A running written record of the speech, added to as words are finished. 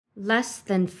Less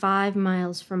Than 5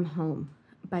 Miles from Home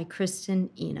by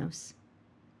Christen Enos.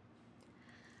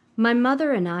 My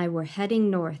mother and I were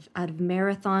heading north out of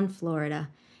Marathon, Florida,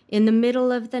 in the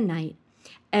middle of the night,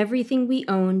 everything we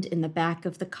owned in the back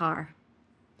of the car.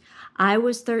 I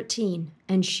was 13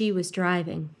 and she was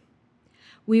driving.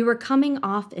 We were coming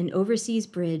off an overseas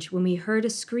bridge when we heard a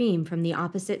scream from the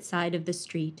opposite side of the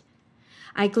street.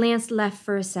 I glanced left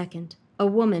for a second. A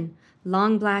woman,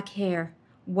 long black hair,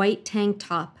 white tank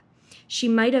top. She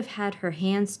might have had her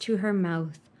hands to her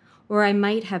mouth, or I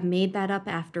might have made that up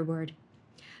afterward.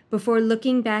 Before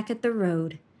looking back at the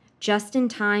road, just in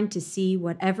time to see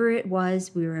whatever it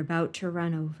was we were about to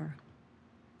run over.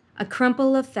 A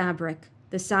crumple of fabric,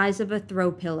 the size of a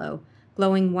throw pillow,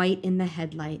 glowing white in the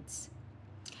headlights.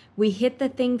 We hit the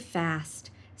thing fast,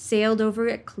 sailed over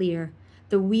it clear,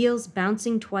 the wheels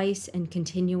bouncing twice and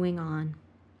continuing on.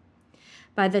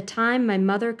 By the time my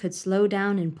mother could slow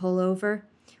down and pull over,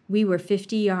 we were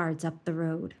 50 yards up the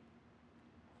road.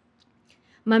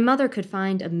 My mother could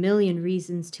find a million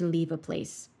reasons to leave a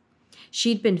place.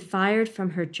 She'd been fired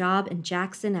from her job in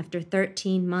Jackson after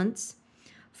 13 months,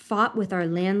 fought with our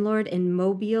landlord in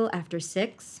Mobile after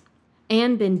 6,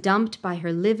 and been dumped by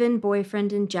her live-in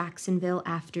boyfriend in Jacksonville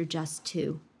after just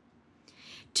 2.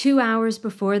 2 hours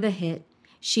before the hit,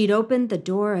 she'd opened the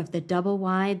door of the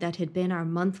double-wide that had been our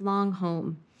month-long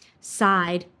home,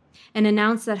 sighed, and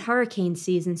announced that hurricane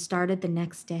season started the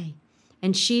next day,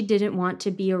 and she didn't want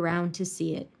to be around to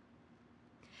see it.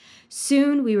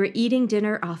 Soon we were eating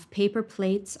dinner off paper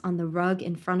plates on the rug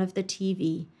in front of the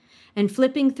TV and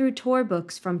flipping through tour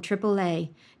books from AAA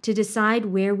to decide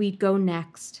where we'd go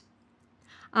next.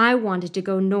 I wanted to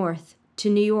go north to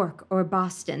New York or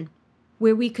Boston,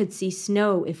 where we could see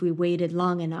snow if we waited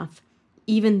long enough,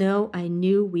 even though I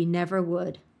knew we never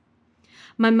would.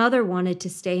 My mother wanted to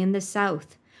stay in the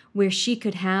South, where she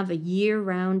could have a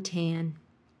year-round tan.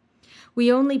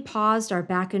 We only paused our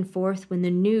back and forth when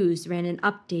the news ran an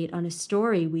update on a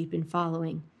story we'd been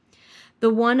following, the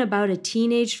one about a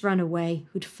teenage runaway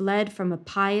who'd fled from a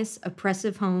pious,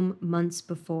 oppressive home months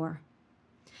before.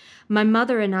 My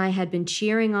mother and I had been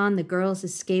cheering on the girl's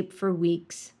escape for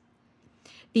weeks.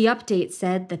 The update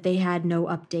said that they had no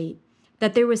update,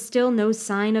 that there was still no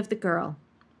sign of the girl.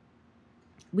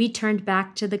 We turned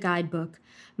back to the guidebook.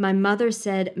 My mother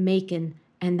said Macon,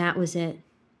 and that was it.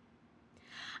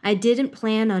 I didn't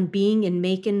plan on being in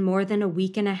Macon more than a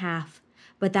week and a half,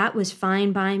 but that was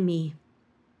fine by me.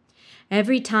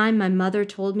 Every time my mother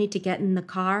told me to get in the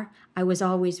car, I was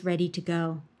always ready to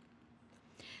go.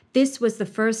 This was the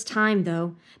first time,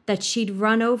 though, that she'd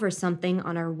run over something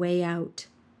on our way out.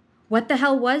 "What the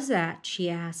hell was that?" she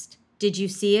asked. "Did you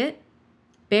see it?"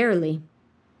 "Barely."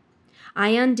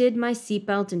 I undid my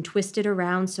seatbelt and twisted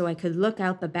around so I could look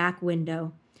out the back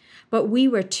window. But we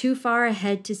were too far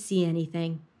ahead to see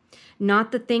anything.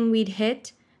 Not the thing we'd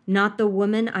hit, not the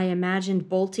woman I imagined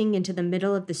bolting into the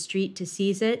middle of the street to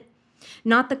seize it,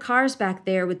 not the cars back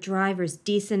there with drivers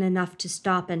decent enough to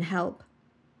stop and help.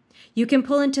 "You can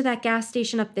pull into that gas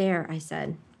station up there," I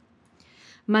said.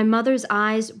 My mother's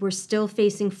eyes were still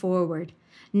facing forward,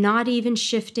 not even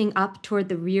shifting up toward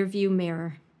the rearview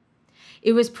mirror.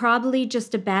 "It was probably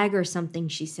just a bag or something,"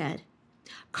 she said.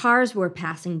 Cars were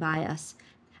passing by us,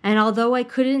 and although I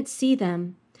couldn't see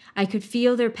them, I could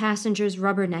feel their passengers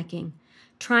rubbernecking,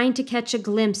 trying to catch a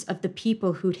glimpse of the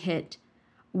people who'd hit,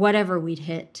 whatever we'd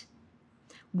hit.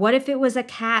 "What if it was a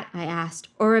cat?" I asked,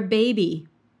 "or a baby?"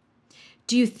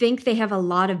 "Do you think they have a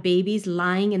lot of babies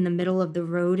lying in the middle of the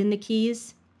road in the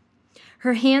Keys?"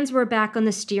 Her hands were back on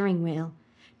the steering wheel,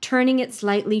 turning it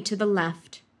slightly to the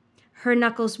left. Her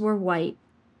knuckles were white.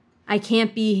 "I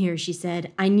can't be here," she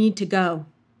said. "I need to go."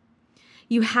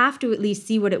 "You have to at least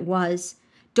see what it was.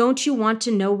 Don't you want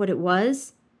to know what it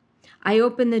was?" I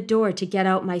opened the door to get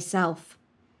out myself.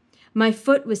 My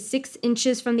foot was 6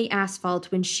 inches from the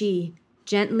asphalt when she,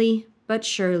 gently but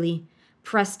surely,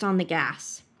 pressed on the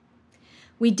gas.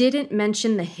 We didn't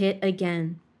mention the hit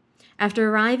again. After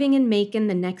arriving in Macon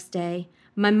the next day,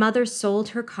 my mother sold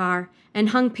her car and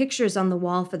hung pictures on the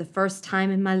wall for the first time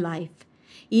in my life,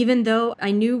 even though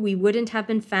I knew we wouldn't have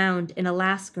been found in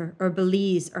Alaska or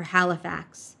Belize or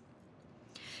Halifax.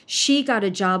 She got a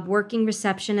job working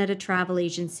reception at a travel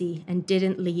agency and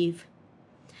didn't leave.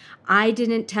 I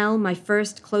didn't tell my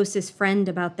first closest friend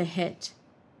about the hit.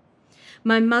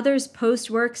 My mother's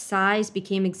post-work sighs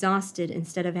became exhausted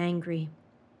instead of angry.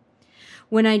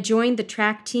 When I joined the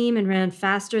track team and ran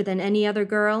faster than any other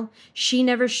girl, she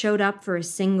never showed up for a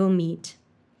single meet.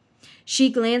 She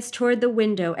glanced toward the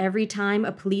window every time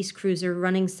a police cruiser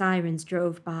running sirens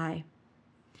drove by.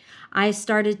 I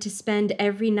started to spend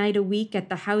every night a week at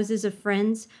the houses of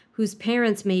friends whose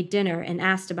parents made dinner and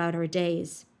asked about our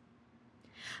days.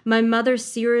 My mother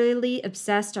serially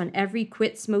obsessed on every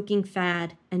quit smoking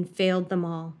fad and failed them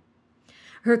all.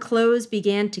 Her clothes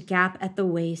began to gap at the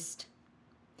waist.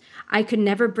 I could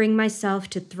never bring myself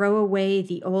to throw away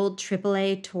the old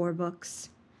AAA tour books.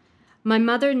 My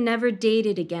mother never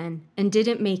dated again and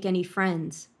didn't make any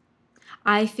friends.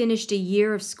 I finished a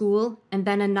year of school and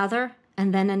then another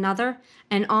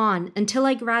and on until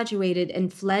I graduated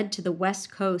and fled to the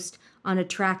West Coast on a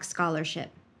track scholarship.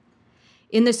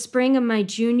 In the spring of my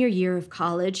junior year of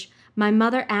college, my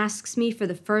mother asks me for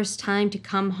the first time to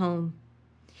come home.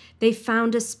 They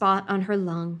found a spot on her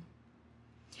lung.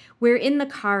 We're in the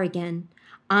car again.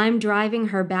 I'm driving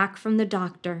her back from the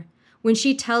doctor when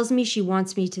she tells me she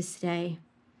wants me to stay.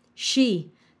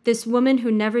 She, this woman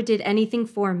who never did anything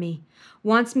for me,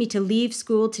 wants me to leave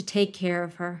school to take care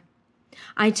of her.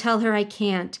 I tell her I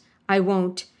can't, I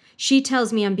won't. She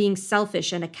tells me I'm being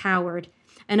selfish and a coward.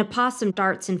 An opossum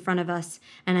darts in front of us,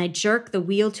 and I jerk the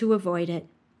wheel to avoid it.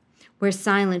 We're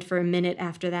silent for a minute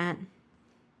after that.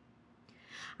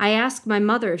 I ask my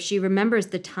mother if she remembers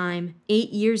the time, 8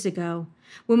 years ago,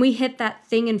 when we hit that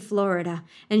thing in Florida,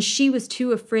 and she was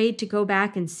too afraid to go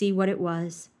back and see what it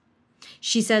was.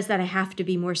 She says that I have to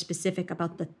be more specific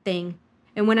about the thing,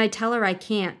 and when I tell her I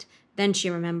can't, then she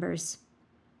remembers.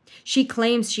 She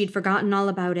claims she'd forgotten all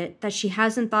about it, that she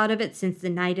hasn't thought of it since the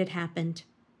night it happened.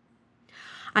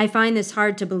 I find this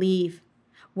hard to believe.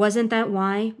 Wasn't that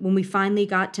why, when we finally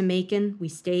got to Macon, we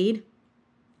stayed?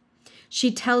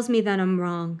 She tells me that I'm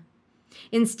wrong.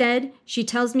 Instead, she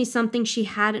tells me something she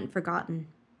hadn't forgotten.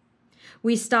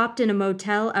 We stopped in a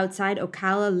motel outside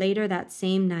Ocala later that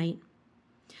same night.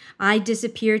 I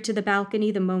disappeared to the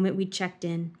balcony the moment we checked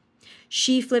in.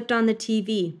 She flipped on the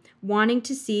TV, wanting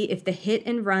to see if the hit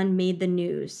and run made the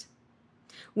news.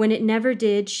 When it never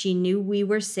did, she knew we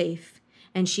were safe,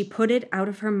 and she put it out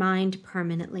of her mind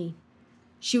permanently.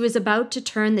 She was about to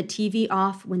turn the TV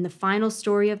off when the final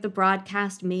story of the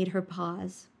broadcast made her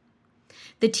pause.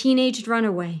 The teenage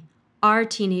runaway, our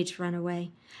teenage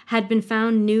runaway, had been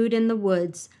found nude in the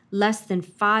woods less than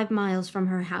 5 miles from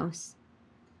her house.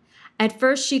 At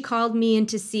first, she called me in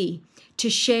to see, to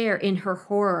share in her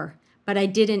horror, but I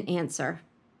didn't answer.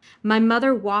 My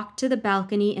mother walked to the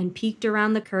balcony and peeked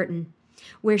around the curtain,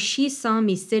 where she saw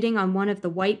me sitting on one of the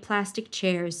white plastic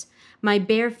chairs, my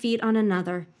bare feet on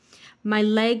another, my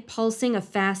leg pulsing a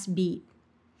fast beat.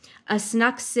 A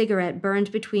snuck cigarette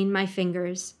burned between my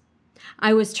fingers.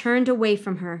 I was turned away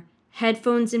from her,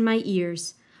 headphones in my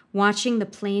ears, watching the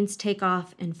planes take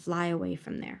off and fly away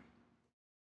from there.